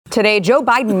Today, Joe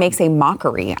Biden makes a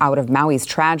mockery out of Maui's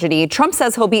tragedy. Trump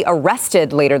says he'll be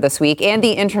arrested later this week, and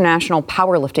the International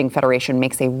Powerlifting Federation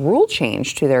makes a rule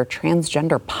change to their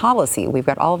transgender policy. We've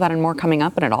got all of that and more coming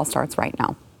up, and it all starts right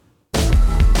now.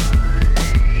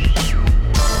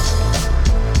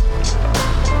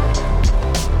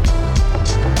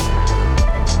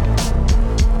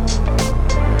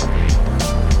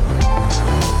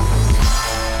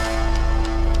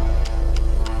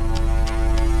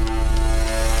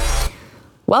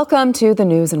 Welcome to the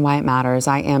news and why it matters.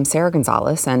 I am Sarah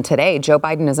Gonzalez, and today Joe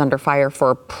Biden is under fire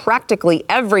for practically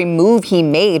every move he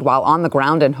made while on the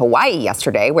ground in Hawaii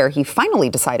yesterday, where he finally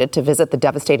decided to visit the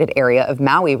devastated area of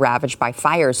Maui ravaged by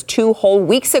fires 2 whole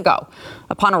weeks ago.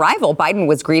 Upon arrival, Biden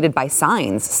was greeted by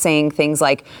signs saying things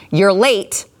like, "You're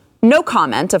late." No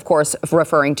comment, of course,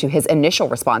 referring to his initial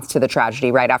response to the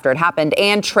tragedy right after it happened,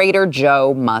 and Trader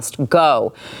Joe must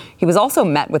go. He was also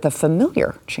met with a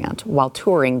familiar chant while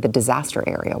touring the disaster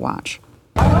area. Watch.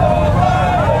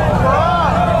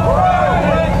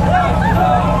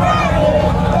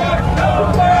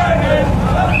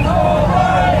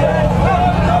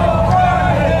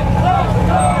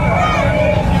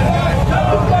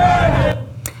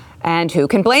 And who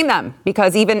can blame them?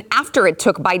 Because even after it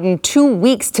took Biden 2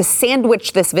 weeks to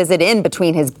sandwich this visit in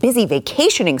between his busy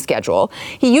vacationing schedule,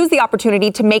 he used the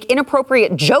opportunity to make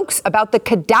inappropriate jokes about the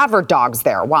cadaver dogs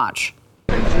there. Watch.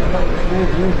 You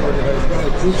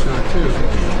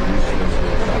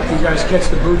guys catch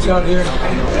the boots out here?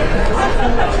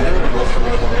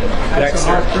 That's a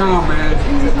hot ground, man.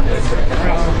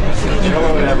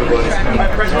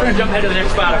 We're going to jump ahead to the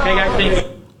next spot, okay, guys? Thank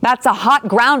you. That's a hot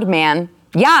ground, man.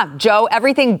 Yeah, Joe,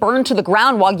 everything burned to the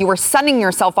ground while you were sunning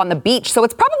yourself on the beach, so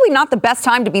it's probably not the best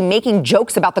time to be making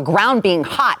jokes about the ground being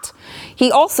hot.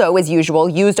 He also, as usual,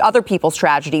 used other people's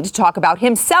tragedy to talk about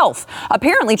himself,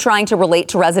 apparently trying to relate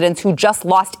to residents who just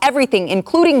lost everything,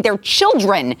 including their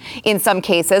children in some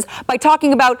cases, by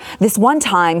talking about this one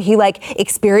time he,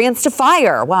 experienced a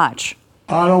fire. Watch.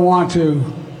 I don't want to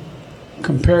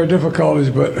compare difficulties,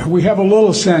 but we have a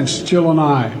little sense, Jill and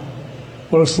I,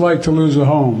 what it's like to lose a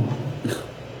home.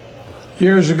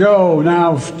 Years ago,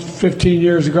 now 15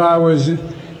 years ago, I was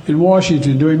in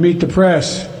Washington doing Meet the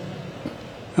Press.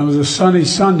 It was a sunny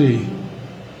Sunday,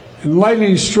 and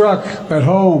lightning struck at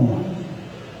home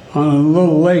on a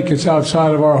little lake. It's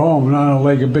outside of our home, not a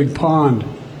lake, a big pond,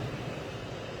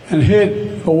 and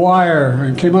hit a wire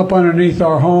and came up underneath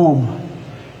our home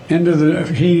into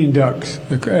the heating ducts,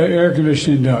 the air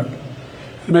conditioning duct.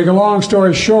 To make a long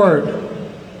story short,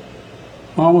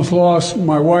 I almost lost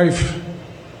my wife,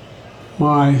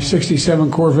 my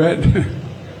 67 Corvette,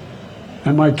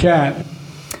 and my cat.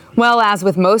 Well, as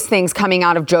with most things coming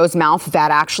out of Joe's mouth, that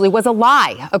actually was a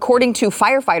lie. According to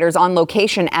firefighters on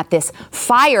location at this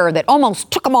fire that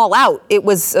almost took them all out, it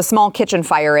was a small kitchen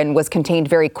fire and was contained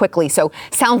very quickly. So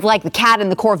sounds like the cat and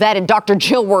the Corvette and Dr.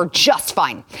 Jill were just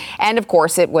fine. And of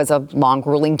course, it was a long,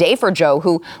 grueling day for Joe,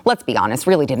 who, let's be honest,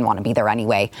 really didn't want to be there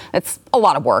anyway. It's a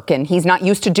lot of work, and he's not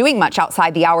used to doing much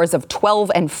outside the hours of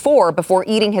 12 and 4 before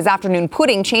eating his afternoon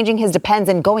pudding, changing his Depends,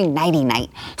 and going nighty-night.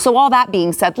 So all that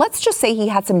being said, let's just say he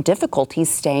had some difficulties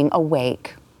staying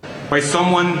awake. By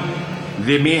someone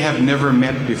they may have never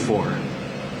met before.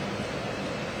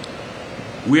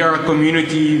 We are a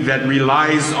community that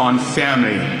relies on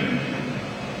family,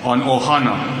 on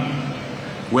ohana,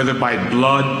 whether by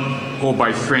blood or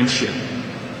by friendship.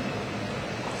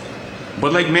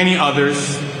 But like many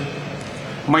others,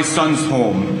 my son's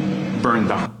home burned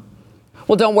down.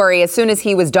 Well, don't worry. As soon as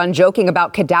he was done joking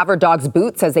about cadaver dogs'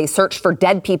 boots as they searched for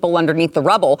dead people underneath the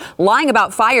rubble, lying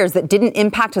about fires that didn't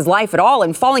impact his life at all,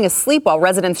 and falling asleep while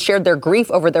residents shared their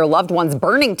grief over their loved ones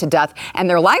burning to death and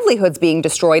their livelihoods being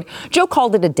destroyed, Joe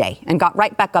called it a day and got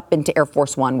right back up into Air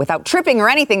Force One without tripping or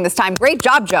anything this time. Great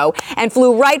job, Joe. And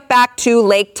flew right back to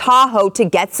Lake Tahoe to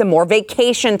get some more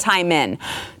vacation time in.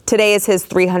 Today is his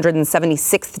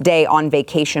 376th day on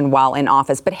vacation while in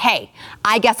office. But hey,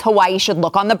 I guess Hawaii should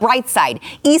look on the bright side.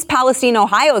 East Palestine,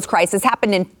 Ohio's crisis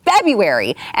happened in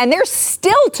February, and they're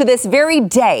still to this very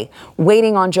day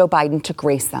waiting on Joe Biden to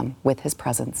grace them with his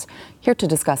presence. Here to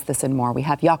discuss this and more, we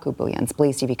have Jaco Booyens,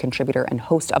 Blaze TV contributor and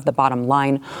host of The Bottom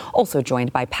Line, also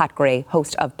joined by Pat Gray,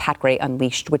 host of Pat Gray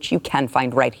Unleashed, which you can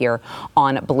find right here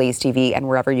on Blaze TV and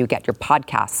wherever you get your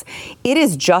podcasts. It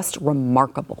is just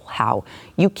remarkable how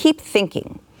you keep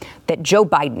thinking that Joe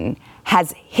Biden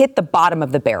has hit the bottom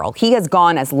of the barrel. He has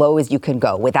gone as low as you can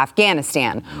go with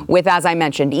Afghanistan, with, as I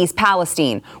mentioned, East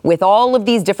Palestine, with all of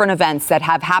these different events that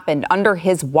have happened under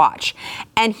his watch.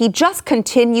 And he just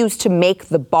continues to make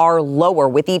the bar lower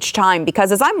with each time,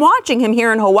 because as I'm watching him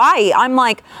here in Hawaii, I'm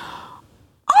like,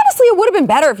 honestly, it would have been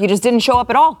better if you just didn't show up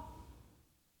at all.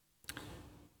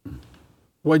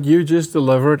 What you just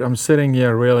delivered, I'm sitting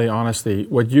here really honestly,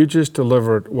 what you just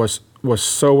delivered was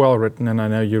so well written, and I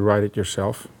know you write it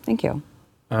yourself. Thank you.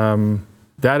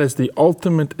 That is the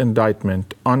ultimate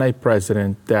indictment on a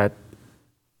president that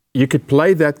you could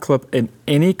play that clip in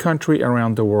any country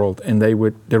around the world, and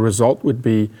the result would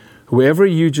be whoever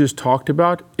you just talked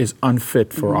about is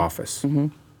unfit for office.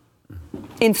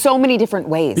 In so many different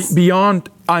ways. Beyond,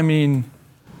 I mean,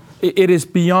 it is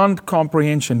beyond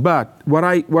comprehension. But what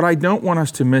I don't want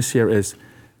us to miss here is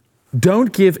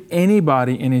don't give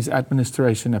anybody in his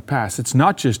administration a pass. It's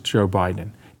not just Joe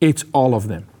Biden. It's all of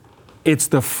them. It's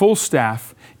the full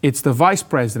staff. It's the vice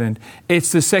president.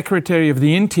 It's the secretary of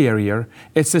the interior.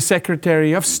 It's the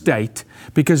secretary of state.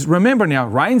 Because remember now,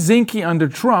 Ryan Zinke under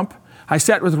Trump, I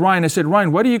sat with Ryan. I said,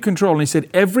 Ryan, what do you control? And he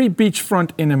said, every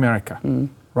beachfront in America.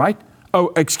 Right?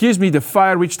 Oh, excuse me, the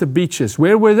fire reached the beaches.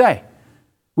 Where were they?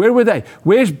 Where were they?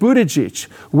 Where's Buttigieg?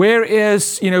 Where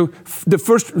is, the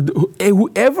first,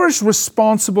 whoever's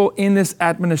responsible in this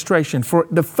administration for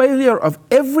the failure of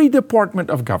every department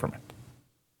of government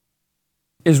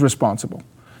is responsible.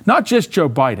 Not just Joe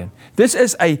Biden. This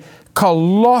is a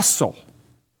colossal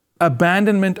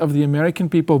abandonment of the American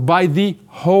people by the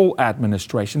whole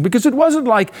administration. Because it wasn't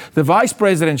like the vice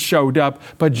president showed up,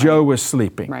 but Joe was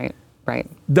sleeping. Right.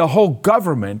 The whole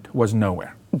government was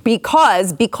nowhere.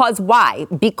 Because why?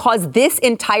 Because this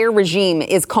entire regime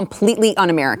is completely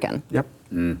un-American. Yep.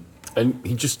 And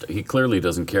he clearly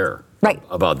doesn't care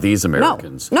about these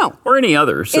Americans. No. Or any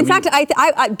others. In fact,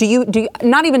 do you,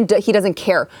 not even he doesn't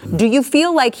care. Do you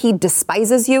feel like he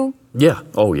despises you? Yeah.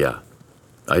 Oh, yeah.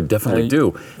 I definitely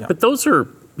do. Yeah. But those are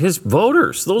his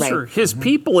voters. Those are his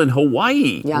people in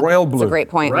Hawaii. Yeah. Royal blue. That's a great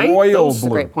point. Right? That's a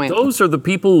great point. Those are the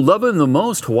people who love him the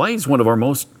most. Hawaii is one of our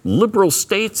most liberal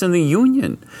states in the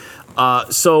union.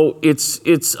 So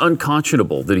it's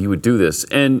unconscionable that he would do this.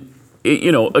 And,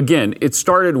 again, it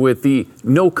started with the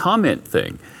no comment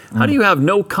thing. How do you have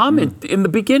no comment in the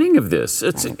beginning of this?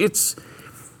 It's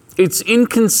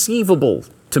inconceivable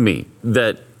to me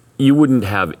that you wouldn't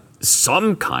have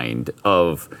some kind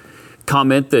of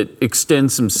comment that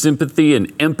extends some sympathy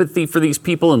and empathy for these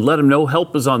people and let them know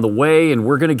help is on the way and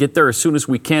we're going to get there as soon as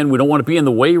we can. We don't want to be in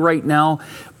the way right now,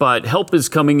 but help is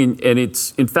coming and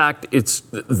it's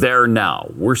there now.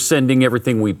 We're sending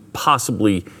everything we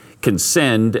possibly can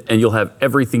send and you'll have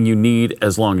everything you need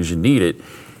as long as you need it.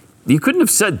 You couldn't have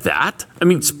said that. I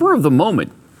mean, spur of the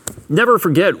moment. Never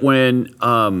forget when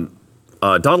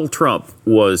Donald Trump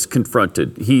was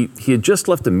confronted. He had just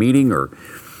left a meeting or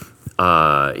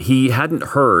he hadn't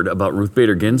heard about Ruth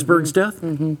Bader Ginsburg's death.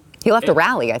 He left a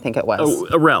rally, I think it was. Oh,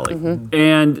 a rally.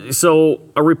 And so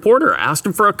a reporter asked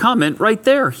him for a comment right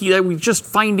there. He was just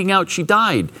finding out she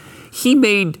died. He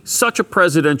made such a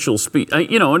presidential speech,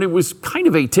 and it was kind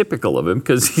of atypical of him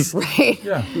because he's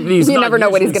you never know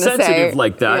what he's going to say. Sensitive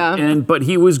like that, but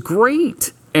he was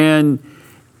great. And,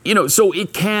 so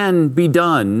it can be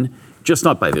done, just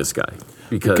not by this guy.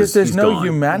 Because there's no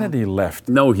humanity left.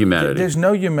 No humanity. There's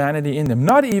no humanity in them.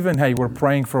 Not even, hey, we're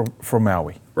praying for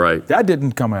Maui. Right. That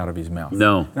didn't come out of his mouth.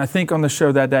 No. And I think on the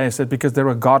show that day I said, because they're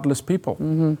a godless people.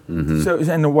 So,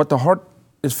 and what the heart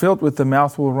is filled with, the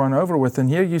mouth will run over with. And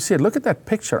here you see it. Look at that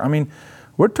picture. I mean,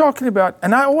 we're talking about,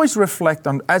 and I always reflect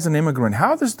on, as an immigrant,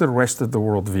 how does the rest of the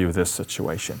world view this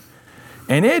situation?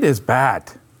 And it is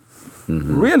bad.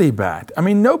 Really bad. I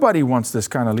mean, nobody wants this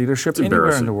kind of leadership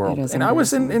anywhere in the world. And I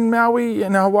was in Maui,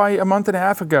 in Hawaii, a month and a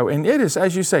half ago, and it is,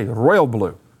 as you say, royal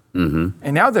blue. And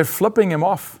now they're flipping him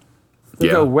off. They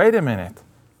go, wait a minute.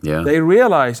 They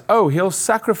realize, he'll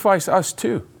sacrifice us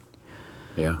too.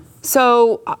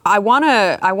 So I want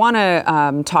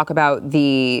to talk about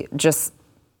the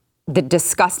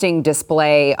disgusting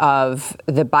display of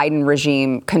the Biden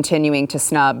regime continuing to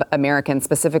snub Americans,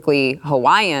 specifically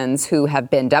Hawaiians, who have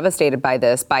been devastated by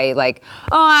this, by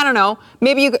I don't know,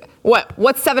 maybe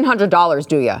what's $700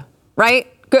 do you, right?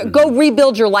 Go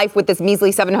rebuild your life with this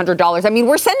measly $700. I mean,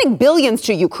 we're sending billions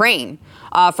to Ukraine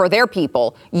for their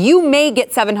people. You may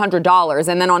get $700.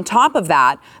 And then on top of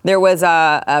that, there was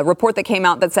a report that came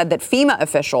out that said that FEMA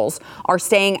officials are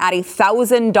staying at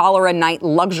 $1,000 a night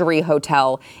luxury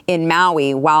hotel in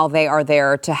Maui while they are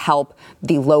there to help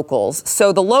the locals.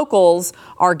 So the locals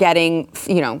are getting,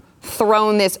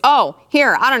 thrown this,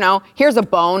 here's a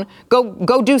bone.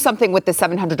 Go do something with the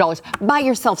 $700. Buy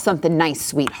yourself something nice,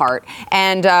 sweetheart.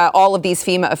 And all of these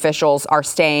FEMA officials are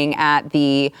staying at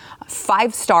the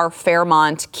 5-star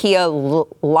Fairmont Kia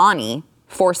Lani,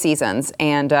 Four Seasons,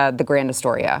 and the Grand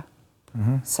Astoria.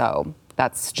 So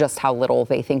that's just how little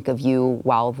they think of you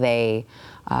while they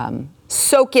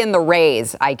soak in the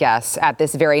rays, I guess, at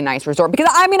this very nice resort. Because,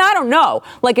 I mean, I don't know.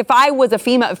 Like, if I was a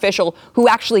FEMA official who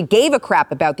actually gave a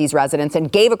crap about these residents and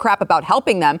gave a crap about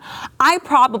helping them, I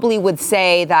probably would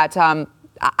say that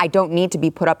I don't need to be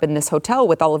put up in this hotel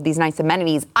with all of these nice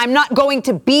amenities. I'm not going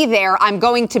to be there. I'm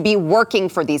going to be working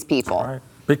for these people. Right.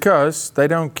 Because they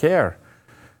don't care,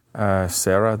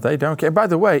 Sarah. They don't care. By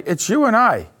the way, it's you and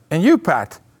I, and you,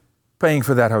 Pat, paying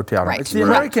for that hotel room. Right. It's the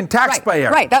American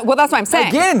taxpayer. Right. Well, that's what I'm saying.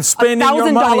 Again, spending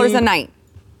your money $1,000 a night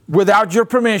without your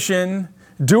permission,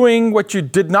 doing what you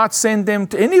did not send them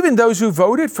to, and even those who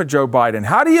voted for Joe Biden.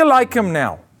 How do you like him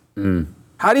now?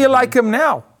 How do you like him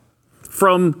now?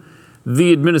 From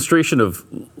the administration of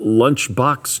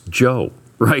Lunchbox Joe,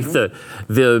 right?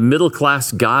 The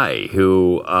middle-class guy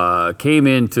who came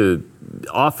into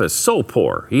office so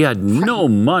poor. He had no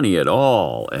money at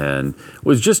all and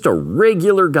was just a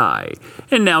regular guy.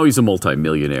 And now he's a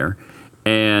multimillionaire.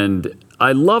 And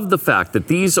I love the fact that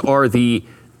these are the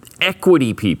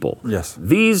equity people. Yes.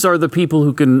 These are the people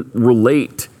who can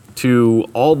relate to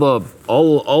all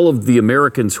of the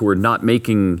Americans who are not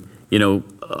making,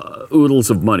 oodles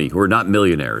of money, who are not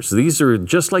millionaires. These are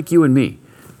just like you and me.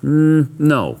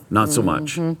 No, not so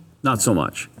much. Not so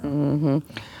much.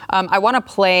 I want to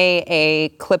play a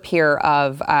clip here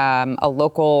of a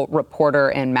local reporter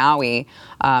in Maui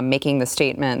making the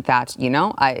statement that,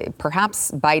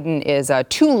 perhaps Biden is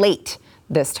too late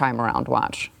this time around.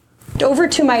 Watch. Over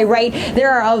to my right,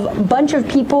 there are a bunch of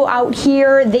people out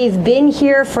here. They've been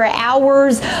here for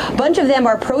hours. A bunch of them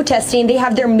are protesting. They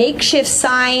have their makeshift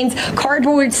signs,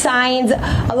 cardboard signs,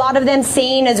 a lot of them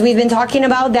saying, as we've been talking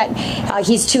about, that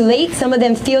he's too late. Some of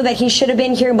them feel that he should have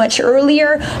been here much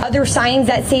earlier. Other signs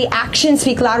that say actions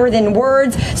speak louder than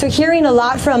words. So hearing a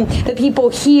lot from the people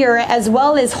here, as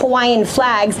well as Hawaiian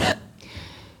flags.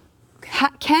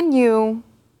 Can you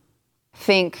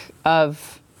think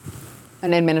of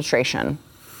an administration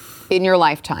in your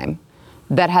lifetime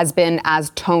that has been as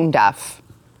tone deaf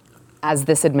as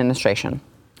this administration?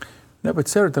 No, but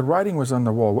Sarah, the writing was on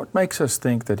the wall. What makes us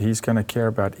think that he's going to care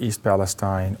about East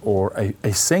Palestine or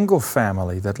a single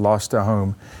family that lost a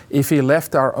home if he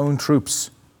left our own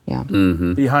troops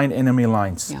behind enemy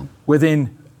lines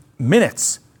within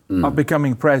minutes of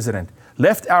becoming president?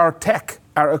 Left our tech,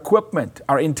 our equipment,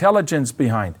 our intelligence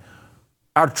behind.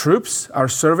 Our troops, our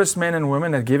servicemen and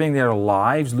women are giving their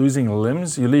lives, losing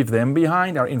limbs. You leave them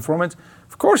behind, our informants.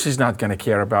 Of course he's not going to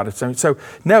care about it. So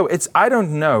no, I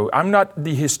don't know. I'm not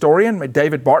the historian.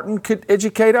 David Barton could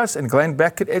educate us and Glenn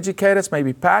Beck could educate us,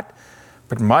 maybe Pat.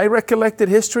 But my recollected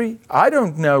history, I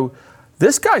don't know.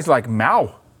 This guy's like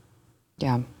Mao.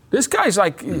 Yeah. This guy's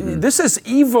like, this is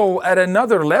evil at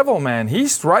another level, man.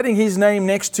 He's writing his name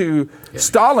next to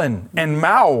Stalin and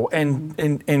Mao and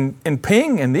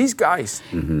Ping and these guys.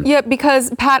 Yeah, because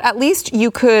Pat, at least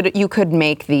you could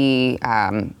make the.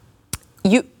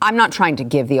 I'm not trying to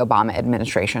give the Obama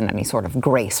administration any sort of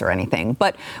grace or anything,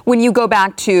 but when you go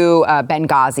back to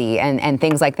Benghazi and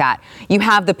things like that, you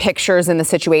have the pictures in the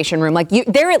Situation Room. Like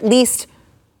they're at least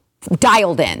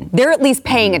dialed in. They're at least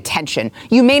paying attention.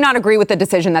 You may not agree with the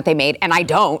decision that they made, and I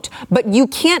don't, but you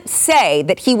can't say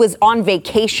that he was on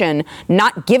vacation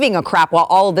not giving a crap while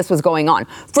all of this was going on.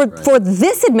 For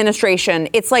this administration,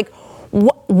 it's like,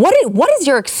 what is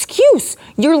your excuse?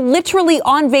 You're literally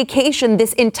on vacation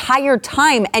this entire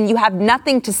time and you have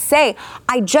nothing to say.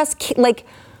 I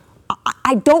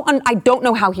don't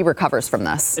know how he recovers from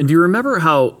this. And do you remember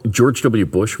how George W.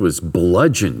 Bush was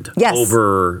bludgeoned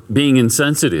over being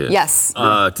insensitive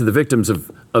to the victims of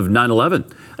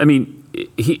 9/11? I mean,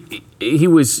 he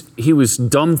was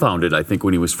dumbfounded, I think,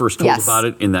 when he was first told about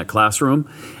it in that classroom.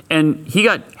 And he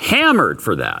got hammered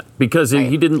for that because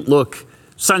he didn't look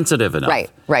sensitive enough.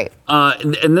 Right.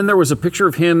 And then there was a picture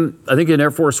of him, I think in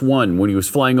Air Force One, when he was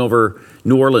flying over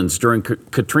New Orleans during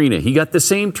Katrina. He got the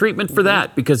same treatment for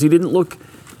that because he didn't look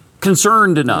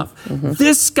concerned enough.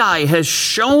 This guy has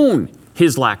shown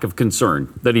his lack of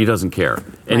concern, that he doesn't care,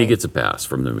 and he gets a pass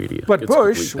from the media. But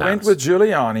Bush went with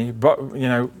Giuliani, but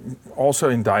also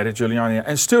indicted Giuliani,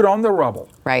 and stood on the rubble.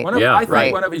 Right. I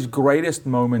think one of his greatest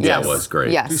moments. Yeah, it was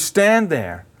great. To stand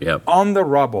there on the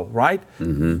rubble, right?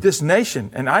 This nation,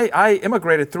 and I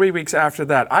immigrated 3 weeks after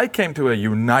that. I came to a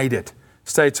United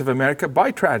States of America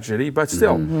by tragedy, but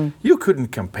still, you couldn't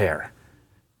compare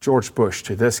George Bush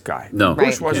to this guy. No.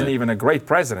 Bush wasn't even a great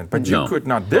president, but you could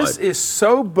not. This is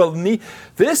so beneath.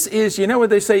 This is,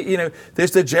 what they say, there's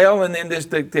the jail and then there's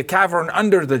the cavern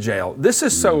under the jail. This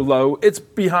is so low, it's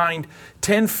behind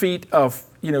 10 feet of,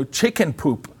 chicken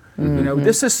poop.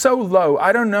 This is so low.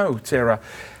 I don't know, Sarah.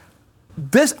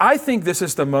 I think this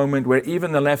is the moment where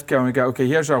even the left go, okay,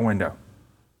 here's our window.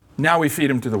 Now we feed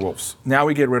him to the wolves. Now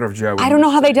we get rid of Joe. I don't know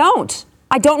how they don't.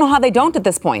 I don't know how they don't at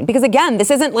this point. Because again,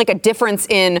 this isn't like a difference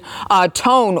in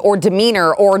tone or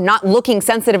demeanor or not looking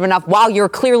sensitive enough while you're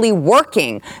clearly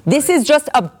working. This is just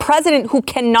a president who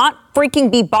cannot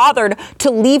freaking be bothered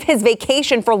to leave his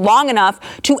vacation for long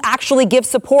enough to actually give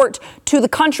support to the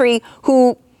country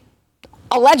who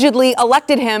allegedly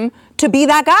elected him to be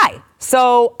that guy.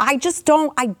 So I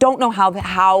don't know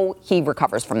how he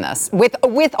recovers from this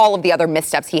with all of the other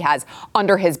missteps he has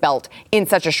under his belt in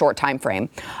such a short time frame.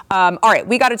 All right,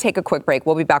 we got to take a quick break.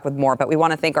 We'll be back with more, but we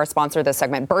want to thank our sponsor this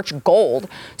segment, Birch Gold.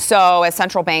 So as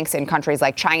central banks in countries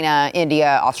like China,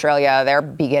 India, Australia, they're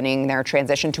beginning their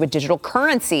transition to a digital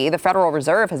currency, the Federal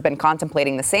Reserve has been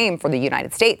contemplating the same for the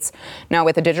United States. Now,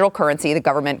 with a digital currency, the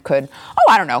government could,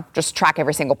 just track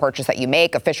every single purchase that you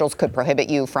make. Officials could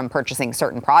prohibit you from purchasing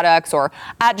certain products, or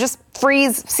just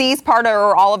seize part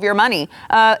or all of your money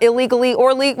illegally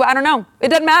or legal. I don't know. It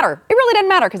doesn't matter. It really doesn't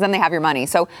matter because then they have your money.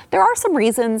 So there are some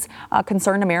reasons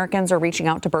concerned Americans are reaching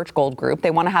out to Birch Gold Group.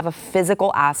 They want to have a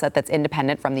physical asset that's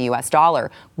independent from the U.S.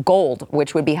 dollar, gold,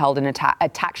 which would be held in a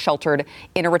tax-sheltered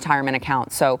in a retirement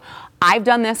account. So I've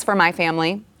done this for my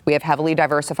family. We have heavily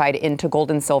diversified into gold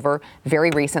and silver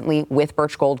very recently with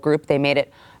Birch Gold Group. They made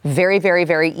it very, very,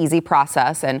 very easy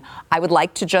process. And I would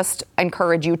like to just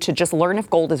encourage you to just learn if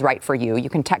gold is right for you.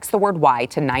 You can text the word Y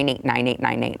to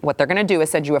 989898. What they're going to do is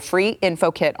send you a free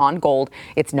info kit on gold.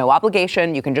 It's no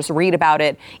obligation. You can just read about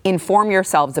it, inform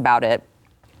yourselves about it,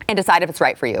 and decide if it's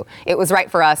right for you. It was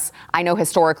right for us. I know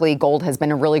historically gold has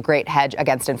been a really great hedge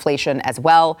against inflation as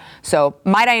well. So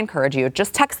might I encourage you,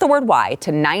 just text the word Y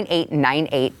to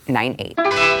 989898.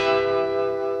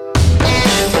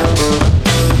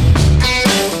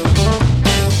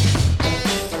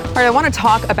 All right, I want to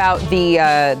talk about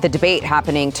the debate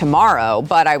happening tomorrow,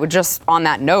 but I would just, on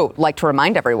that note, like to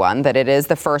remind everyone that it is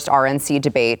the first RNC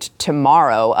debate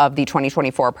tomorrow of the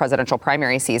 2024 presidential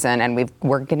primary season, and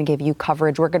we're going to give you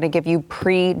coverage. We're going to give you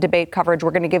pre-debate coverage.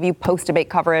 We're going to give you post-debate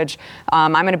coverage.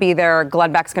 I'm going to be there.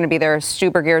 Glenn Beck's going to be there. Stu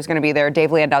Burguiere is going to be there.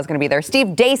 Dave Landau is going to be there.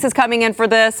 Steve Deace is coming in for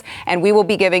this, and we will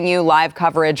be giving you live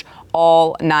coverage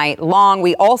all night long.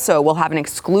 We also will have an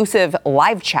exclusive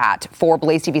live chat for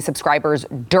Blaze TV subscribers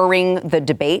during the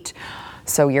debate.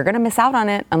 So you're going to miss out on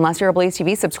it unless you're a Blaze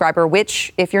TV subscriber,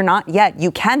 which if you're not yet, you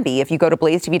can be if you go to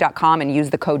blazetv.com and use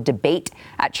the code DEBATE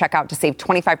at checkout to save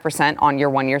 25% on your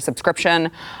 1-year subscription.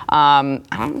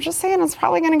 I'm just saying it's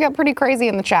probably going to get pretty crazy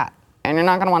in the chat and you're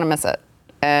not going to want to miss it.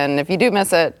 And if you do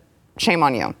miss it, shame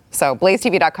on you. So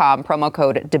blazetv.com, promo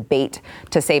code DEBATE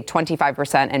to save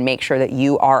 25% and make sure that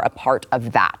you are a part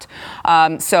of that.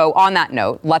 So on that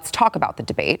note, let's talk about the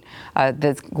debate.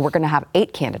 We're going to have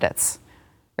 8 candidates.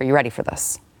 Are you ready for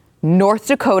this? North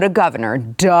Dakota Governor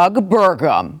Doug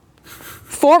Burgum,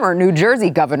 former New Jersey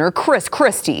Governor Chris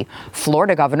Christie,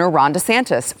 Florida Governor Ron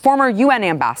DeSantis, former UN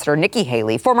Ambassador Nikki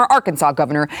Haley, former Arkansas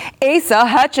Governor Asa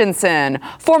Hutchinson,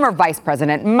 former Vice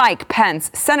President Mike Pence,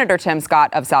 Senator Tim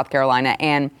Scott of South Carolina,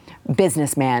 and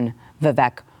businessman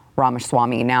Vivek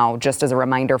Ramaswamy. Now, just as a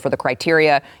reminder for the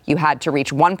criteria, you had to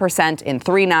reach 1% in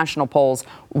 3 national polls,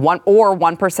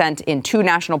 1% in 2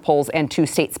 national polls and 2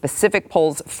 state-specific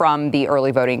polls from the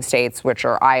early voting states, which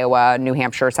are Iowa, New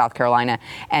Hampshire, South Carolina,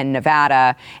 and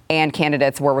Nevada. And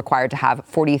candidates were required to have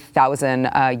 40,000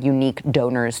 unique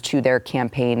donors to their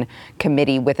campaign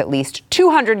committee, with at least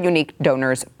 200 unique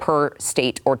donors per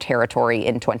state or territory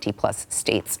in 20-plus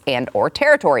states and or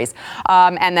territories,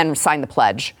 and then sign the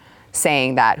pledge,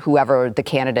 saying that whoever the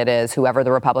candidate is, whoever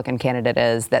the Republican candidate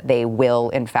is, that they will,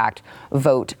 in fact,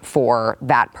 vote for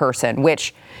that person,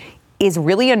 which is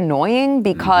really annoying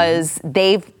because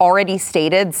they've already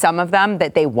stated, some of them,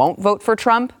 that they won't vote for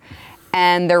Trump.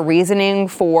 And their reasoning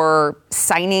for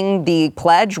signing the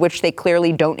pledge, which they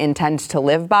clearly don't intend to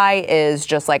live by, is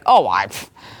just like,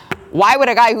 why would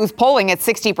a guy who's polling at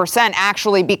 60%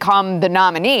 actually become the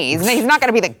nominee? He's not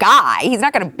going to be the guy. He's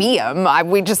not going to be him.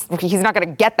 He's not going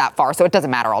to get that far. So it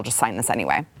doesn't matter. I'll just sign this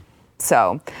anyway.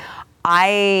 So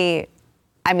I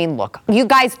mean, look, you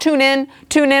guys tune in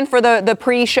for the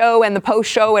pre-show and the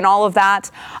post-show and all of that.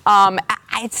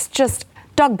 It's just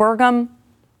Doug Burgum,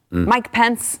 Mike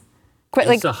Pence.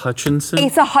 Asa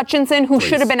Hutchinson, who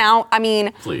should have been out. I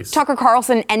mean, Tucker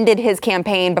Carlson ended his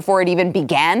campaign before it even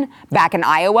began back in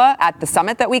Iowa at the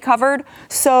summit that we covered.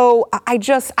 So I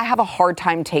have a hard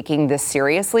time taking this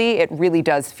seriously. It really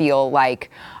does feel like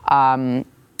the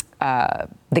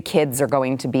kids are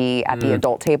going to be at the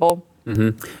adult table.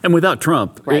 Mm-hmm. And without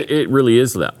Trump, it really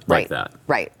is like that.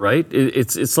 Right.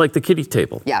 It's like the kiddie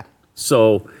table. Yeah.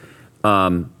 So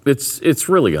it's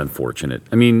really unfortunate.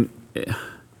 I mean,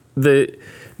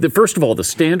 the First of all, the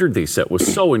standard they set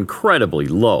was so incredibly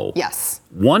low. Yes.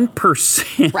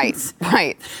 1%.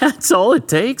 Right. That's all it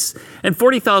takes. And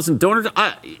 40,000 donors,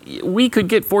 we could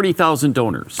get 40,000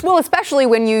 donors. Well, especially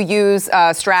when you use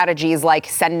strategies like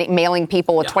mailing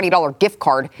people a $20 gift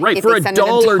card. Right, for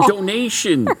 $1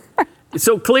 donation.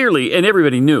 So clearly, and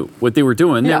everybody knew what they were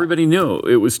doing. Yeah. Everybody knew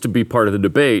it was to be part of the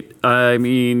debate. I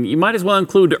mean, you might as well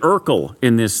include Urkel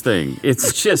in this thing.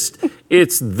 It's just,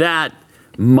 it's that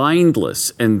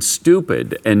mindless and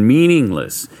stupid and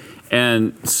meaningless.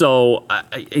 And so,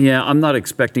 I'm not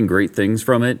expecting great things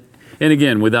from it. And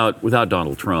again, without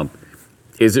Donald Trump,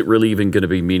 is it really even going to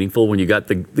be meaningful when you got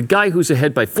the guy who's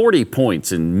ahead by 40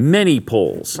 points in many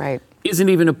polls isn't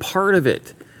even a part of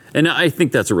it? And I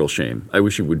think that's a real shame. I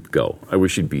wish he would go. I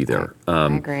wish he'd be there.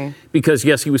 I agree. Because,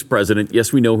 yes, he was president.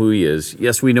 Yes, we know who he is.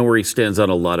 Yes, we know where he stands on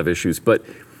a lot of issues. But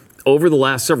over the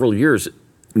last several years,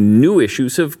 new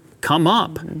issues have come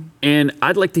up. And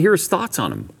I'd like to hear his thoughts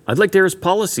on them. I'd like to hear his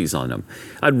policies on them.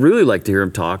 I'd really like to hear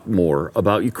him talk more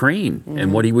about Ukraine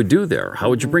and what he would do there. How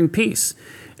would you bring peace?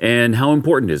 And how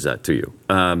important is that to you?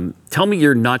 Tell me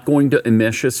you're not going to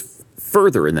enmesh us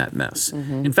further in that mess.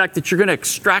 In fact, that you're going to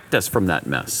extract us from that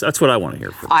mess. That's what I want to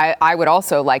hear from him. I would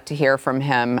also like to hear from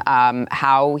him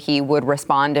how he would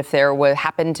respond if there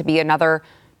happened to be another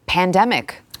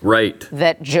pandemic. Right.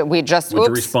 That we just would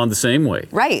you respond the same way?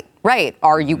 Right.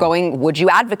 Are you would you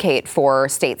advocate for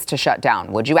states to shut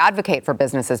down? Would you advocate for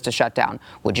businesses to shut down?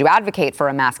 Would you advocate for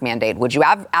a mask mandate? Would you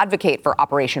advocate for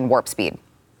Operation Warp Speed?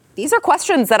 These are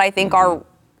questions that I think are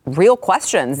real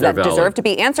questions that deserve to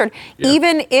be answered,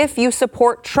 even if you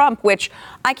support Trump, which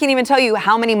I can't even tell you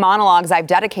how many monologues I've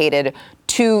dedicated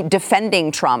to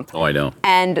defending Trump. Oh, I know.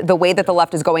 And the way that the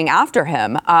left is going after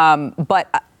him.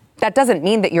 But that doesn't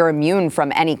mean that you're immune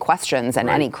from any questions and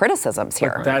any criticisms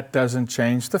here. But that doesn't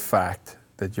change the fact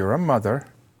that you're a mother.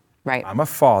 Right. I'm a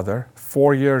father.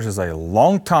 4 years is a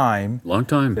long time. Long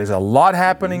time. There's a lot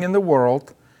happening in the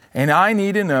world, and I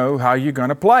need to know how you're going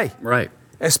to play. Right.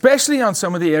 Especially on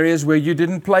some of the areas where you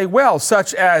didn't play well,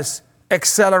 such as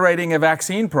accelerating a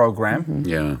vaccine program,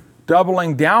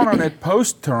 doubling down on it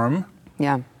post-term,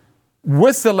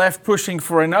 with the left pushing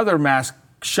for another mask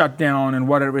shutdown and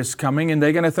whatever is coming, and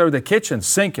they're going to throw the kitchen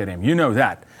sink at him. You know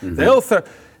that.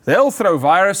 They'll throw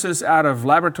viruses out of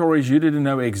laboratories you didn't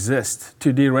know exist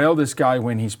to derail this guy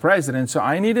when he's president. So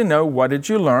I need to know, what did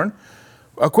you learn?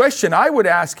 A question I would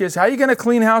ask is, how are you going to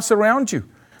clean house around you?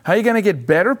 How are you going to get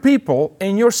better people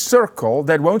in your circle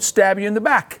that won't stab you in the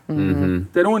back? That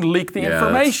don't leak the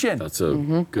information? That's a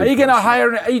good How are you going to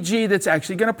hire an AG that's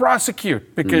actually going to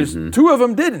prosecute? Because two of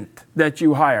them didn't that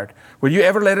you hired. Will you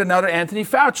ever let another Anthony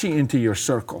Fauci into your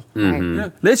circle? You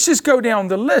know, let's just go down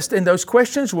the list, and those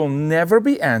questions will never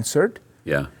be answered.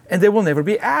 And they will never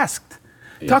be asked.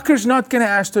 Tucker's not going to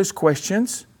ask those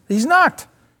questions. He's not.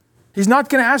 He's not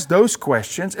going to ask those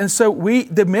questions. And so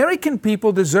the American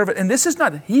people deserve it. And this is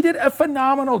not, he did a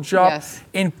phenomenal job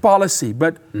in policy.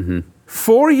 But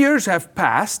 4 years have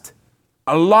passed.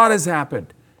 A lot has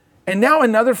happened. And now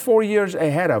another 4 years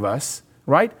ahead of us,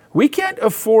 right? We can't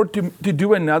afford to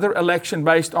do another election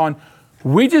based on,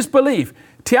 we just believe.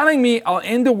 Telling me I'll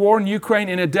end the war in Ukraine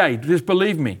in a day, just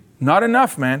believe me. Not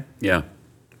enough, man.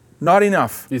 Not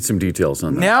enough. Need some details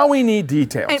on that. Now we need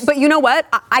details. But you know what?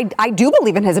 I do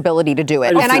believe in his ability to do it.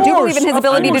 And I do believe in his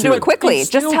ability to do it quickly.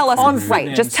 Just tell us,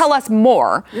 just tell us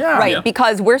more.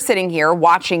 Because we're sitting here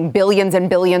watching billions and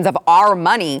billions of our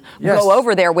money go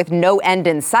over there with no end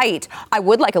in sight. I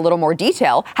would like a little more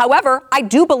detail. However, I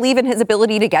do believe in his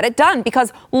ability to get it done,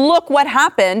 because look what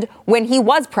happened when he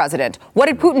was president. What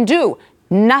did Putin do?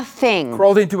 Nothing.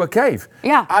 Crawled into a cave.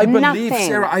 I believe, nothing.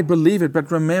 Sarah, I believe it.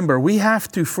 But remember, we have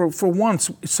to, for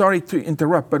once, sorry to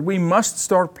interrupt, but we must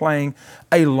start playing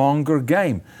a longer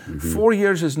game. 4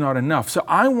 years is not enough. So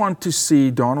I want to see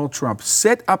Donald Trump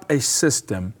set up a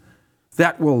system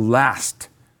that will last,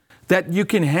 that you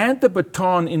can hand the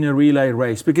baton in a relay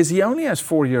race, because he only has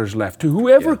 4 years left, to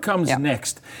whoever comes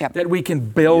next, that we can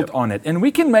build on it. And we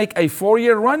can make a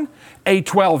 4-year run, a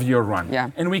 12-year run,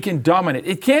 and we can dominate.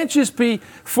 It can't just be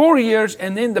 4 years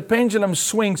and then the pendulum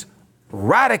swings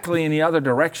radically in the other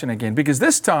direction again, because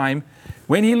this time,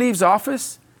 when he leaves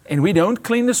office and we don't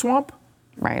clean the swamp,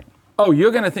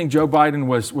 you're going to think Joe Biden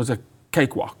was a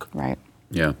cakewalk.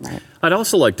 I'd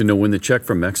also like to know when the check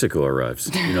from Mexico arrives,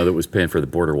 that was paying for the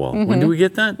border wall. When do we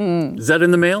get that? Is that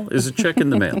in the mail? Is a check in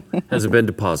the mail? Has it been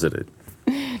deposited?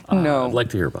 No. I'd like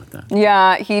to hear about that.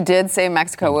 Yeah, he did say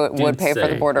Mexico would pay for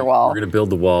the border wall. We're going to build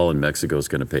the wall and Mexico's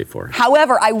going to pay for it.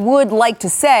 However, I would like to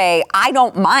say, I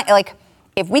don't mind,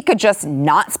 if we could just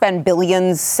not spend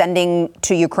billions sending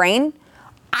to Ukraine,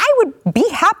 I would be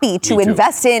happy to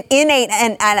invest in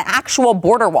an actual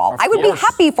border wall. I would be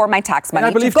happy for my tax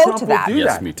money to go to that.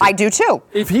 Yes, me too. I do too.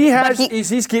 If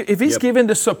he's given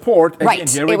the support, again, right?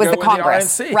 Here we it was go the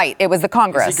Congress. Right. It was the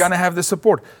Congress. Is he going to have the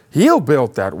support? He'll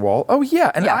build that wall. Oh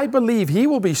yeah, and I believe he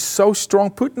will be so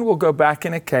strong. Putin will go back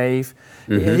in a cave.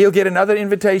 He'll get another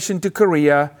invitation to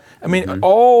Korea. I mean,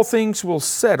 all things will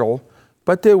settle.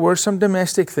 But there were some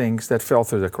domestic things that fell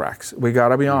through the cracks. We got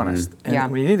to be honest.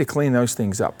 And we need to clean those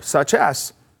things up, such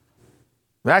as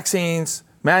vaccines,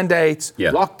 mandates,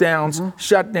 lockdowns,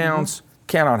 shutdowns.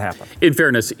 Cannot happen. In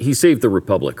fairness, he saved the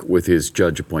republic with his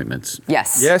judge appointments.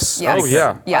 Yes. Oh,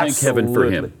 yeah. Thank heaven for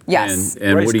him. Yes.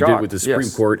 And what he did with the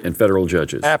Supreme Court and federal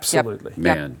judges. Absolutely.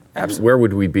 Man, where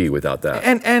would we be without that?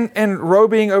 And Roe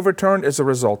being overturned is a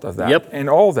result of that. And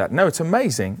all that. No, it's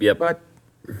amazing. But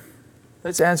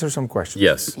let's answer some questions.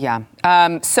 Yes. Yeah.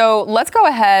 So let's go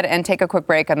ahead and take a quick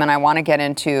break, and then I want to get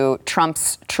into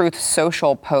Trump's Truth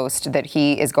Social post that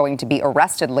he is going to be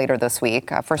arrested later this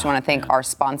week. First, I want to thank our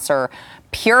sponsor,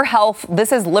 Pure Health.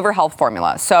 This is liver health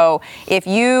formula. So if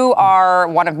you are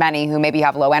one of many who maybe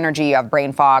have low energy, you have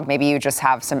brain fog, maybe you just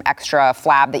have some extra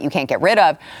flab that you can't get rid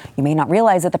of, you may not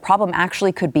realize that the problem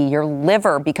actually could be your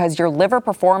liver, because your liver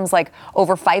performs like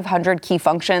over 500 key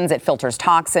functions. It filters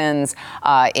toxins,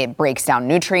 it breaks down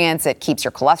nutrients, it keeps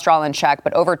your cholesterol in check.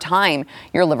 But over time,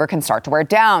 your liver can start to wear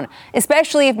down,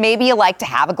 especially if maybe you like to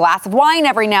have a glass of wine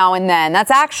every now and then.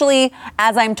 That's actually,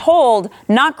 as I'm told,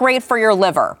 not great for your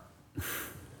liver.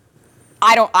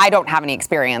 I don't have any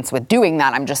experience with doing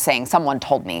that. I'm just saying someone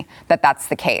told me that that's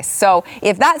the case. So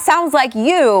if that sounds like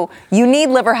you need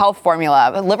Liver Health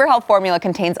Formula. Liver Health Formula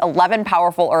contains 11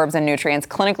 powerful herbs and nutrients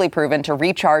clinically proven to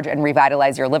recharge and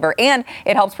revitalize your liver. And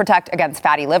it helps protect against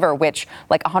fatty liver, which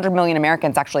like 100 million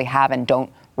Americans actually have and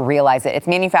don't realize it. It's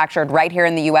manufactured right here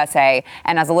in the USA.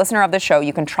 And as a listener of the show,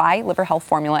 you can try Liver Health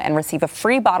Formula and receive a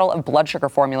free bottle of blood sugar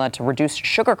formula to reduce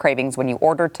sugar cravings when you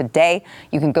order today.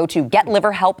 You can go to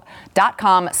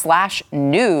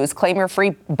getliverhelp.com/news. Claim your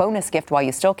free bonus gift while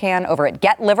you still can over at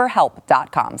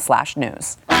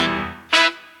getliverhelp.com/news.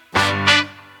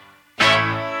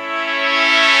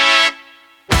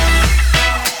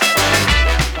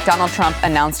 Donald Trump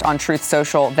announced on Truth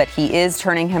Social that he is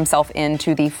turning himself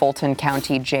into the Fulton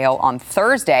County Jail on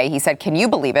Thursday. He said, "Can you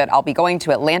believe it? I'll be going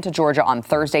to Atlanta, Georgia on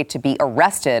Thursday to be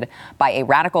arrested by a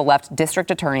radical left district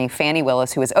attorney, Fani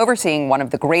Willis, who is overseeing one of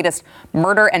the greatest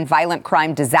murder and violent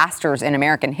crime disasters in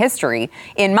American history.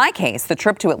 In my case, the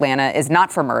trip to Atlanta is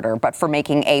not for murder, but for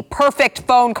making a perfect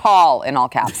phone call," in all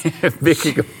caps.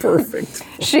 Making a perfect.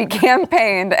 She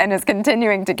campaigned and is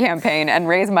continuing to campaign and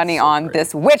raise money on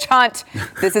this witch hunt.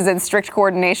 This is in strict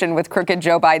coordination with crooked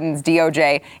Joe Biden's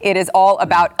DOJ. It is all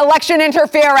about election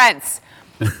interference,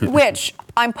 which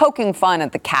I'm poking fun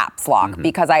at the caps lock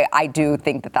because I do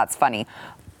think that that's funny.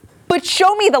 But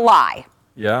show me the lie.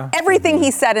 Yeah. Everything he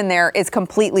said in there is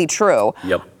completely true.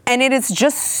 Yep. And it is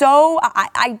just so,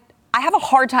 I have a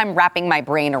hard time wrapping my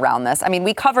brain around this. I mean,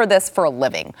 we cover this for a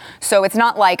living, so it's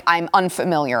not like I'm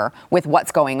unfamiliar with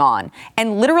what's going on.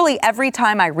 And literally every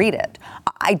time I read it,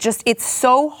 it's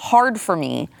so hard for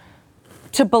me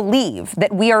to believe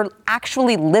that we are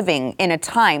actually living in a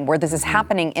time where this is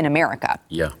happening in America.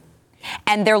 Yeah.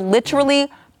 And they're literally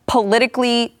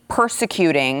politically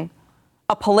persecuting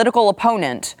a political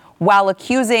opponent while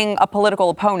accusing a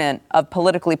political opponent of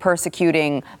politically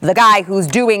persecuting the guy who's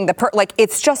doing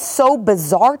it's just so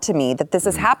bizarre to me that this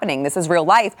is happening. This is real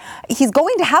life. He's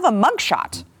going to have a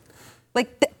mugshot.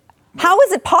 How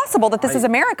is it possible that this is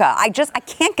America? I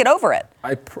can't get over it.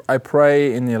 I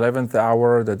pray in the 11th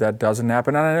hour that doesn't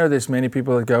happen. And I know there's many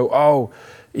people that go,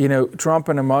 Trump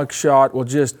and a mugshot will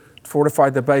just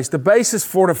fortify the base. The base is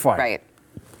fortified. Right.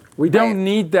 We don't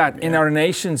need that in our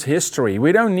nation's history.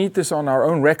 We don't need this on our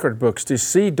own record books to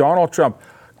see Donald Trump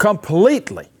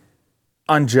completely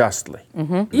unjustly,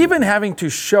 even having to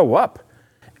show up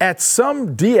at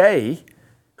some DA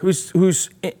who's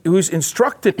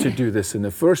instructed to do this in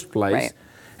the first place. Right.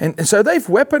 And so they've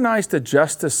weaponized the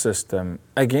justice system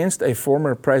against a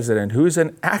former president who's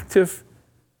an active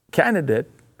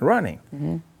candidate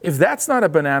running. If that's not a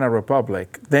banana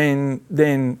republic, then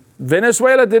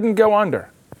Venezuela didn't go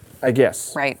under, I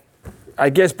guess. Right.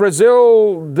 I guess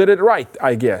Brazil did it right,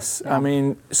 I guess. Yeah. I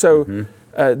mean, so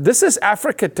this is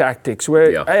Africa tactics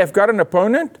where I've got an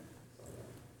opponent,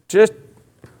 just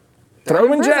throw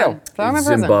him in jail.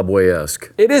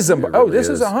 Zimbabwe-esque. It is Zimbabwe. Oh, this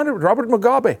is 100. Robert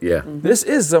Mugabe. Yeah. This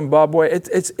is Zimbabwe.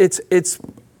 It's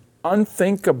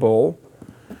unthinkable.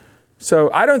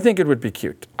 So I don't think it would be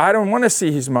cute. I don't want to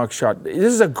see his mugshot. This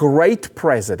is a great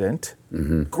president.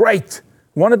 Great.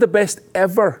 One of the best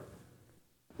ever.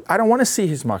 I don't want to see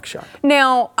his mugshot.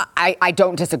 Now, I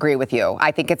don't disagree with you.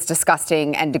 I think it's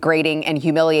disgusting and degrading and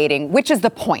humiliating, which is the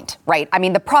point, right? I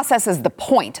mean, the process is the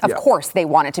point. Of course, they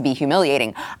want it to be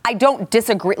humiliating. I don't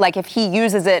disagree. Like, if he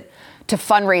uses it to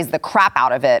fundraise the crap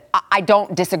out of it, I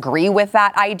don't disagree with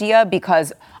that idea,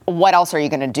 because what else are you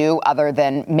going to do other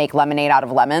than make lemonade out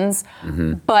of lemons?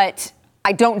 But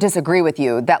I don't disagree with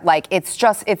you that, like, it's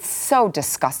so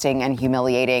disgusting and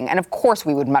humiliating. And of course,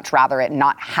 we would much rather it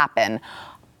not happen.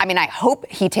 I mean, I hope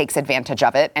he takes advantage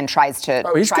of it and tries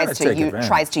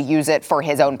to use it for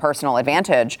his own personal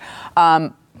advantage.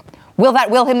 Will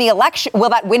that win him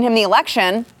the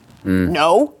election?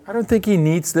 No. I don't think he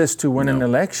needs this to win an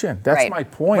election. That's my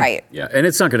point. Right. Yeah, and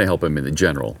it's not going to help him in the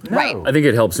general. No. Right. I think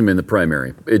it helps him in the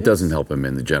primary. It doesn't help him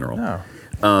in the general.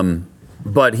 No.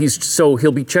 But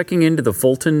he'll be checking into the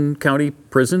Fulton County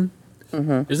Prison.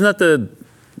 Isn't that the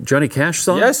Johnny Cash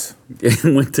song? Yes.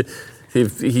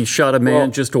 He shot a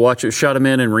man shot a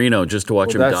man in Reno just to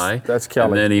watch him die. That's Kelly.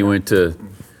 And then he went to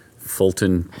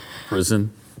Fulton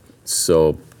Prison.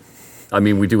 So, I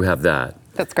mean, we do have that.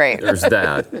 That's great. There's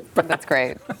that. That's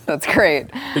great. That's great.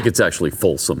 I think it's actually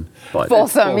Folsom. But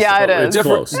Folsom, yeah, it is. It's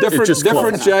close. It's just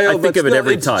different close. jail. I think of it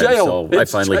every time, so I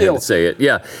finally had to say it.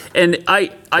 Yeah, and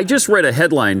I just read a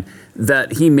headline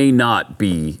that he may not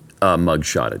be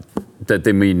mugshotted, that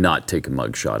they may not take a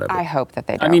mugshot of it. I hope that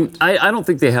they don't. I mean, I don't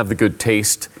think they have the good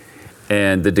taste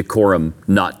and the decorum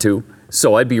not to,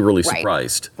 so I'd be really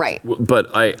surprised. Right.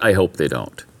 But I hope they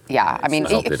don't. Yeah, I mean,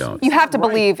 I hope they don't. You have to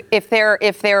believe if they're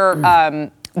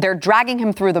dragging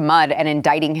him through the mud and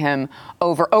indicting him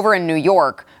over in New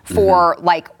York for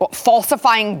like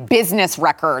falsifying business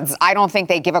records. I don't think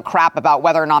they give a crap about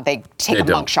whether or not they take a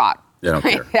mugshot. They don't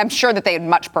care. I'm sure that they'd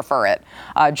much prefer it,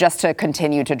 just to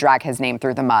continue to drag his name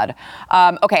through the mud.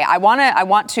 Okay, I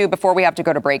want to, before we have to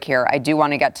go to break here, I do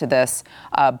want to get to this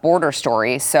border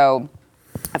story. So,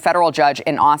 a federal judge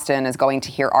in Austin is going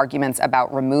to hear arguments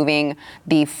about removing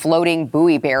the floating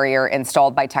buoy barrier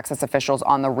installed by Texas officials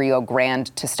on the Rio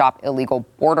Grande to stop illegal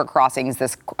border crossings.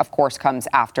 This, of course, comes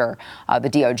after the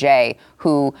DOJ,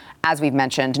 who, as we've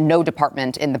mentioned, no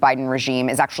department in the Biden regime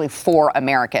is actually for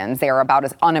Americans. They are about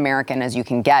as un-American as you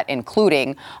can get,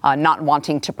 including not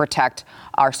wanting to protect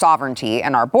our sovereignty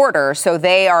and our border. So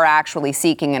they are actually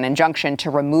seeking an injunction to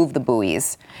remove the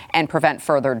buoys and prevent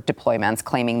further deployments,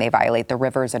 claiming they violate the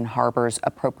Rivers and Harbors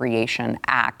Appropriation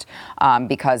Act,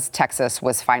 because Texas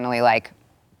was finally like,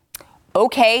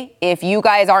 okay, if you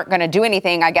guys aren't going to do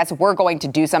anything, I guess we're going to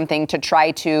do something to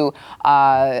try to,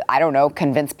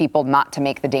 convince people not to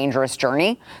make the dangerous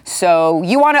journey. So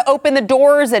you want to open the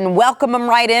doors and welcome them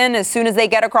right in as soon as they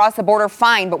get across the border,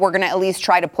 fine, but we're going to at least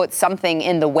try to put something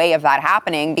in the way of that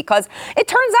happening, because it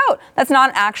turns out that's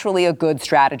not actually a good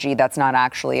strategy. That's not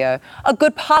actually a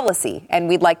good policy, and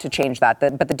we'd like to change that.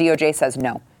 But the DOJ says,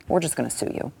 no, we're just going to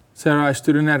sue you. Sarah, I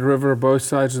stood in that river, both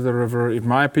sides of the river. In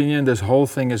my opinion, this whole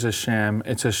thing is a sham.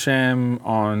 It's a sham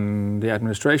on the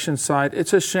administration side.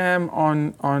 It's a sham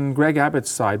on Greg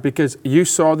Abbott's side, because you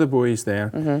saw the buoys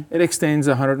there. It extends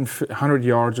 100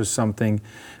 yards or something.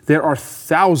 There are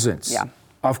thousands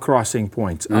of crossing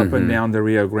points up and down the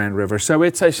Rio Grande River. So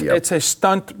it's a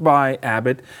stunt by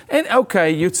Abbott. And okay,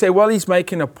 you'd say, well, he's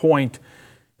making a point.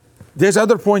 There's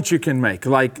other points you can make,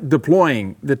 like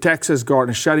deploying the Texas Guard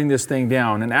and shutting this thing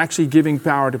down and actually giving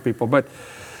power to people. But,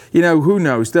 who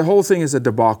knows? The whole thing is a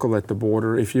debacle at the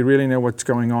border. If you really know what's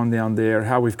going on down there,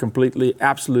 how we've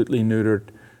absolutely neutered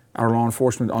our law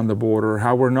enforcement on the border,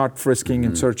 how we're not frisking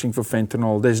and searching for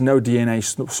fentanyl. There's no DNA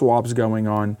swabs going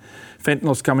on.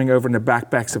 Fentanyl's coming over in the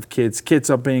backpacks of kids. Kids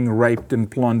are being raped and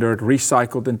plundered,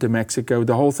 recycled into Mexico.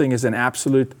 The whole thing is an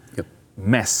absolute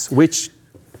mess, which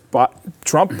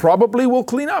Trump probably will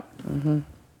clean up.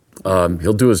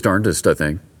 He'll do his darndest, I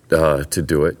think,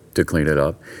 to clean it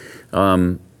up.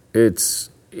 It's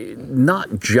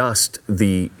not just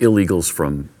the illegals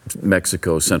from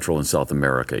Mexico, Central and South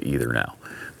America either now.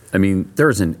 I mean,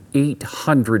 there's an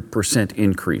 800%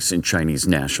 increase in Chinese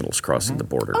nationals crossing the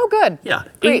border. Oh, good. Yeah,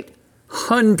 great.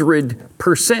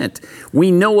 800%.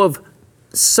 We know of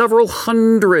several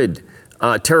hundred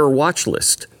terror watch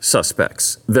list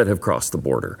suspects that have crossed the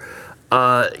border.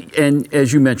 And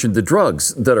as you mentioned, the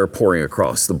drugs that are pouring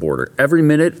across the border every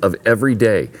minute of every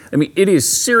day. I mean, it is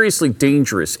seriously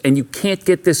dangerous, and you can't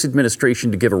get this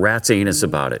administration to give a rat's anus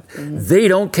about it. They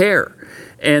don't care,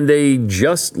 and they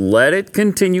just let it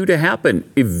continue to happen.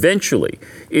 Eventually,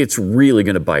 it's really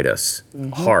going to bite us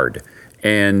hard,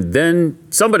 and then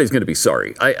somebody's going to be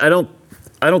sorry. I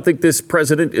don't think this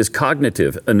president is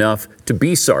cognitive enough to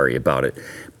be sorry about it,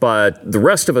 but the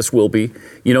rest of us will be.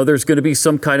 There's going to be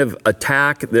some kind of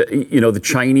attack. The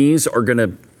Chinese are going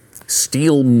to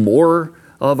steal more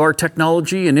of our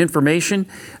technology and information.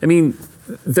 I mean,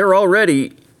 they're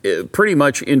already pretty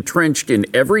much entrenched in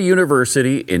every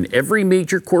university, in every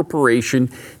major corporation.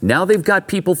 Now they've got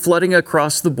people flooding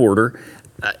across the border.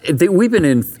 We've been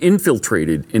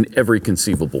infiltrated in every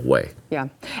conceivable way. Yeah.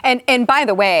 And by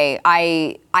the way,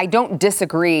 I don't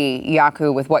disagree,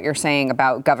 Yaku, with what you're saying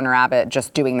about Governor Abbott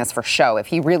just doing this for show. If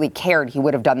he really cared, he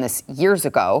would have done this years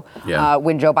ago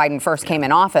when Joe Biden first came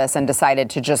in office and decided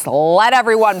to just let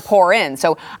everyone pour in.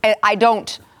 So I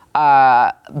don't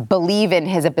believe in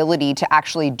his ability to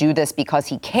actually do this because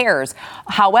he cares.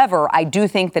 However, I do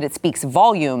think that it speaks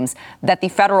volumes that the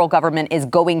federal government is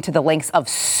going to the lengths of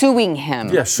suing him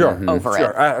over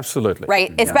it. Absolutely.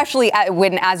 Right? Yeah. Especially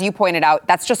when, as you pointed out,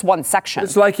 that's just one section.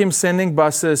 It's like him sending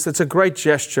buses. It's a great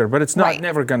gesture, but it's not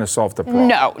never going to solve the problem.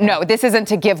 No, this isn't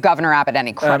to give Governor Abbott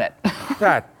any credit.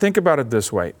 Pat, think about it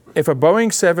this way. If a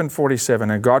Boeing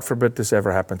 747, and God forbid this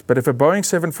ever happens, but if a Boeing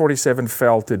 747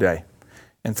 fell today,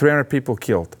 and 300 people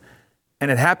killed,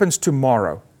 and it happens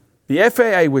tomorrow, the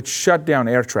FAA would shut down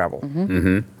air travel.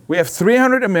 We have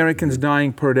 300 Americans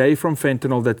dying per day from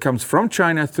fentanyl that comes from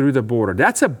China through the border.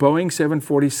 That's a Boeing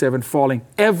 747 falling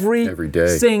every day.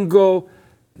 Single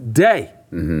day.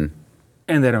 And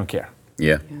they don't care.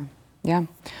 Yeah.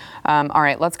 All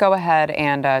right, let's go ahead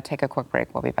and take a quick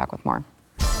break. We'll be back with more.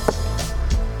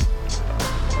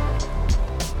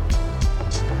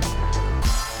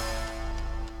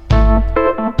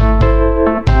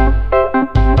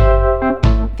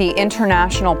 The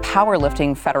International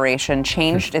Powerlifting Federation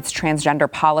changed its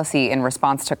transgender policy in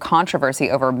response to controversy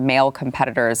over male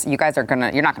competitors. You're not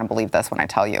gonna believe this when I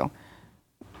tell you.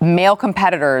 Male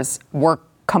competitors were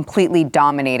completely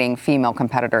dominating female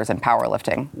competitors in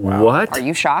powerlifting. Wow. What? Are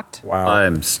you shocked? Wow.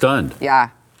 I'm stunned. Yeah.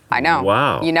 I know.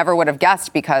 Wow. You never would have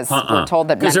guessed because we're told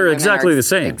that men because they're and women exactly are the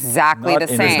same. Exactly the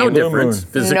same. There's no difference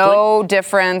physically. No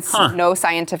difference, no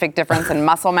scientific difference in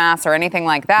muscle mass or anything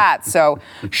like that. So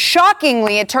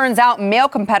shockingly, it turns out male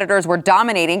competitors were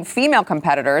dominating female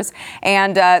competitors.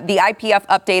 And the IPF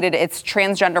updated its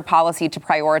transgender policy to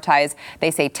prioritize,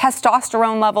 they say,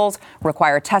 testosterone levels,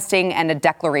 require testing, and a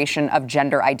declaration of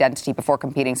gender identity before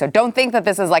competing. So don't think that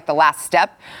this is like the last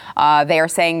step. They are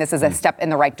saying this is a step in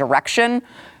the right direction.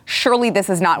 Surely this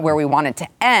is not where we want it to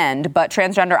end, but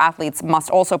transgender athletes must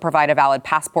also provide a valid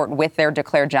passport with their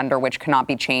declared gender, which cannot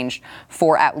be changed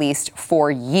for at least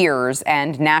 4 years.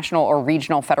 And national or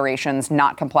regional federations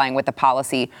not complying with the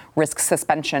policy risk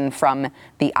suspension from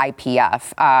the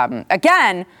IPF.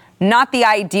 Again, not the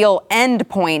ideal end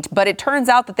point, but it turns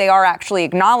out that they are actually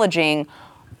acknowledging,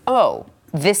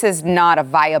 this is not a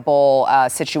viable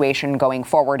situation going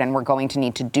forward, and we're going to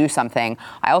need to do something.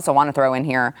 I also want to throw in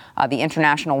here, the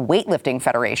International Weightlifting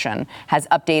Federation has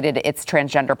updated its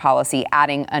transgender policy,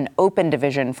 adding an open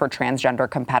division for transgender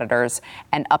competitors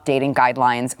and updating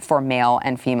guidelines for male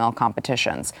and female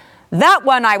competitions. That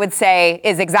one, I would say,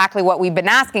 is exactly what we've been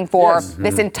asking for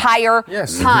this entire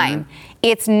time.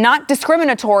 It's not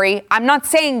discriminatory. I'm not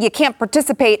saying you can't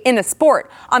participate in a sport.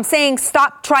 I'm saying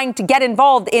stop trying to get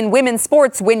involved in women's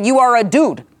sports when you are a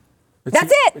dude.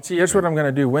 That's it. But see, here's what I'm going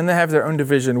to do. When they have their own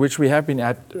division, which we have been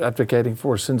advocating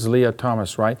for since Leah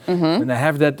Thomas, right? When they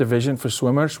have that division for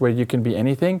swimmers where you can be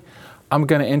anything, I'm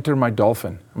going to enter my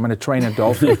dolphin. I'm going to train a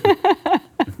dolphin.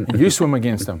 And you swim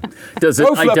against them. Does it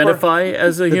identify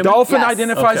as a human? The dolphin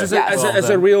identifies as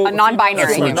a real... A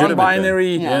non-binary human.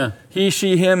 Non-binary, he,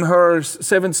 she, him, her,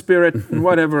 seventh spirit,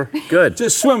 whatever. Good.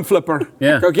 Just swim, Flipper.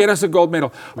 Go get us a gold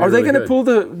medal. Are they going to pull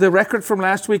the record from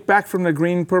last week back from the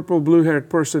green, purple, blue-haired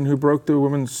person who broke the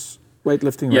women's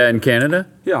weightlifting record? Yeah, in Canada?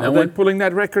 Yeah, are they pulling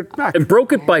that record back? And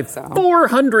broke it by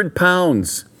 400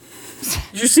 pounds.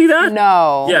 Did you see that?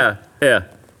 No. Yeah.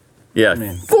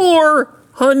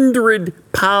 400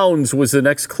 pounds was the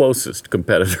next closest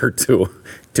competitor to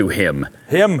him.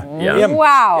 Him. Yeah.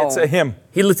 Wow. It's a him.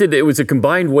 He lifted, it was a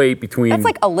combined weight between That's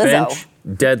like a Lizzo. bench,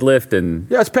 deadlift,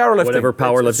 and it's powerlifting. Whatever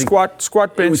powerlifting.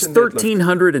 Squat, bench. It was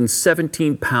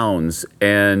 1,317 pounds,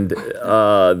 and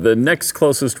the next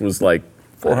closest was like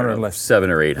 400 less.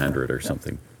 700 or 800 or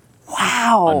something.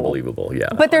 Wow. Unbelievable, yeah.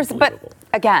 But there's no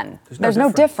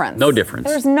difference. No difference.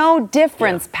 There's no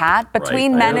difference, Pat,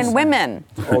 between men and women.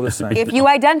 All the same. If you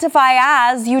identify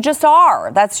as, you just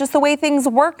are. That's just the way things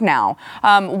work now.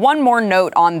 One more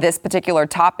note on this particular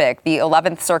topic. The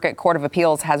 11th Circuit Court of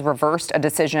Appeals has reversed a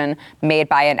decision made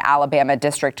by an Alabama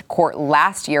district court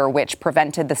last year, which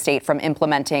prevented the state from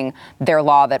implementing their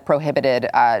law that prohibited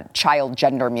child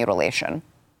gender mutilation,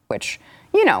 which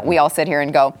we all sit here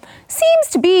and go, seems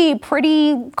to be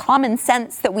pretty common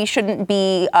sense that we shouldn't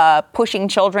be pushing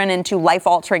children into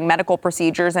life-altering medical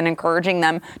procedures and encouraging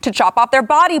them to chop off their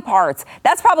body parts.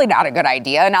 That's probably not a good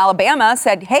idea. And Alabama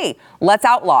said, hey, let's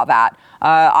outlaw that.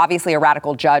 Obviously, a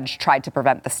radical judge tried to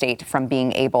prevent the state from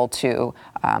being able to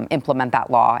implement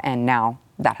that law, and now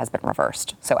that has been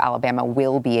reversed. So Alabama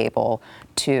will be able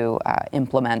to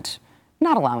implement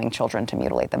not allowing children to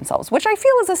mutilate themselves, which I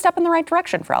feel is a step in the right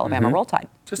direction for Alabama. Roll Tide.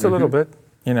 Just a little bit.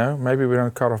 Maybe we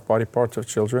don't cut off body parts of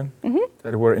children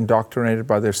that were indoctrinated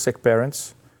by their sick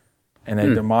parents in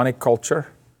a demonic culture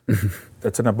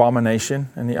that's an abomination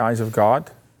in the eyes of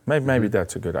God. Maybe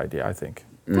that's a good idea, I think.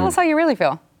 Tell us how you really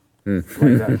feel.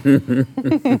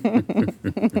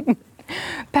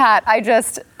 Pat, I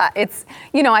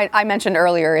mentioned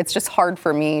earlier, it's just hard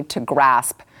for me to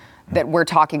grasp that we're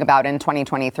talking about in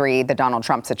 2023, the Donald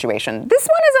Trump situation. This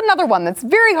one is another one that's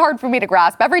very hard for me to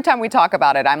grasp. Every time we talk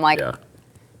about it, I'm like,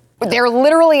 they're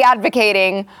literally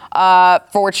advocating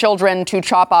for children to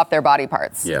chop off their body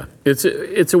parts. Yeah,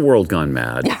 it's a world gone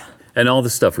mad. Yeah. And all the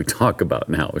stuff we talk about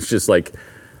now, it's just like,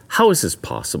 how is this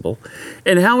possible?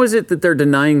 And how is it that they're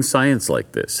denying science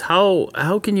like this?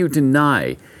 How can you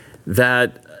deny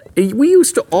that? We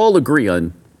used to all agree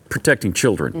on protecting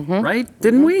children, right?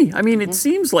 Didn't we? I mean, it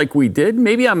seems like we did.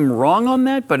 Maybe I'm wrong on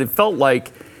that, but it felt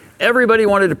like everybody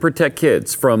wanted to protect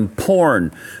kids from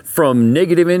porn, from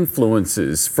negative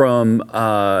influences, from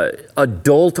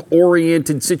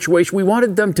adult-oriented situation. We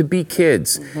wanted them to be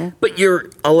kids. But you're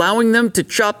allowing them to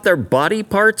chop their body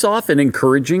parts off and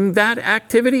encouraging that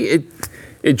activity?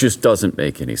 It just doesn't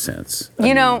make any sense.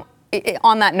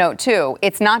 On that note, too,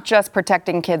 it's not just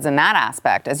protecting kids in that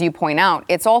aspect, as you point out.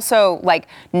 It's also like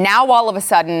now all of a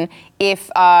sudden, if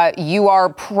you are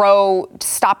pro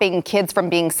stopping kids from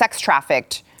being sex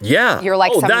trafficked, you're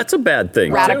like some that's a bad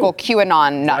thing. Radical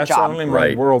QAnon nut That's job. only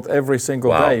my world every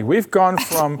single day. We've gone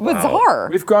from bizarre.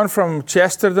 We've gone from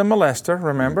Chester the molester,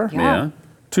 remember?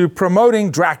 To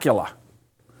promoting Dracula,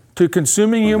 to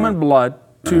consuming human blood,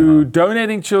 to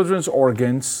donating children's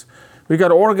organs. We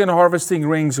got organ harvesting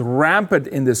rings rampant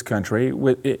in this country.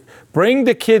 Bring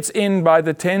the kids in by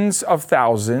the tens of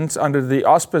thousands under the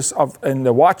auspice of and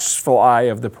the watchful eye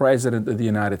of the President of the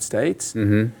United States.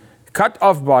 Cut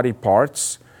off body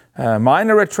parts,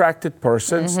 minor attracted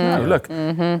persons. Now, look,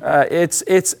 it's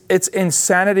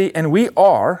insanity, and we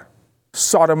are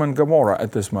Sodom and Gomorrah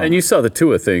at this moment. And you saw the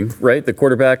Tua thing, right? The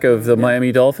quarterback of the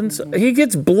Miami Dolphins. He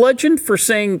gets bludgeoned for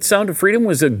saying Sound of Freedom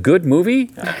was a good movie.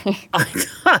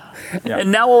 And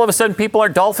now all of a sudden people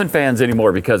aren't Dolphin fans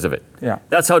anymore because of it.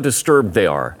 That's how disturbed they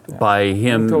are by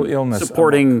him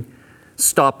supporting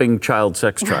stopping child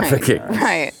sex trafficking.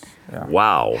 Right.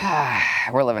 Wow.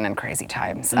 We're living in crazy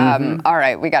times. All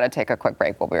right, we got to take a quick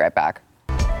break. We'll be right back.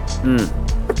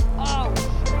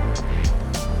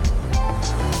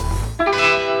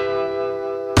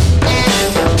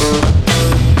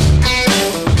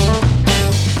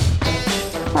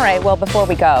 All right, well, before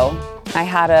we go, I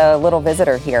had a little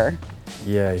visitor here.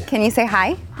 Yeah. Can you say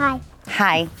hi? Hi.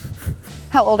 Hi.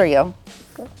 How old are you?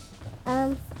 Good.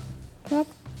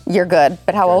 You're good,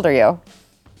 but how old are you?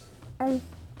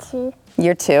 2.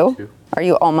 You're 2? Are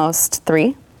you almost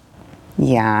 3?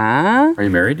 Yeah. Are you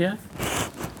married yet?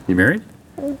 You married?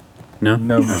 No?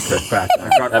 No, Mr. Pat.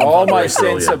 I've got all my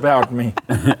sins about me.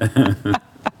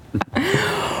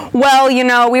 Well,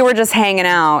 we were just hanging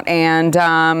out, and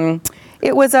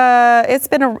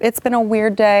it's been a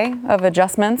weird day of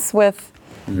adjustments with,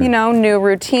 new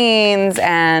routines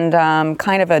and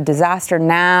kind of a disaster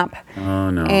nap. Oh,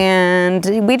 no.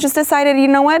 And we just decided,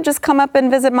 just come up and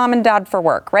visit Mom and Dad for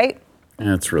work, right?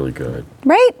 That's really good.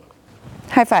 Right?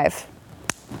 High five.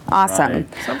 Awesome. Right.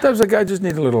 Sometimes a guy just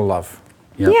needs a little love.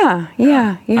 Yep.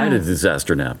 Yeah. I had a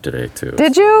disaster nap today, too.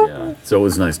 Did you? Yeah. So it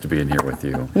was nice to be in here with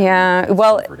you. Yeah.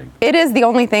 Well, it is the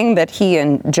only thing that he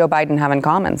and Joe Biden have in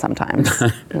common sometimes.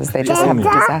 Is they just have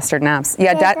disaster naps.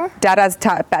 Yeah,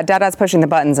 Dada's pushing the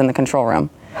buttons in the control room.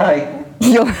 Hi.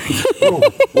 Whoa.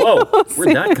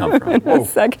 Where'd that come from? A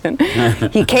second.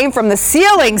 He came from the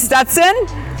ceiling, Stetson.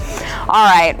 All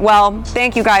right. Well,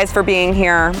 thank you guys for being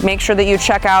here. Make sure that you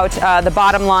check out The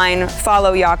Bottom Line.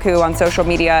 Follow Yaku on social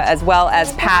media, as well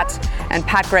as Pat and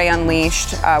Pat Gray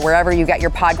Unleashed, wherever you get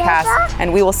your podcasts.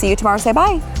 And we will see you tomorrow. Say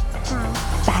bye.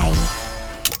 Bye.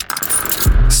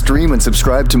 Stream and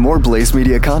subscribe to more Blaze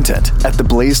Media content at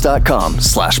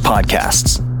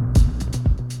theblaze.com/podcasts.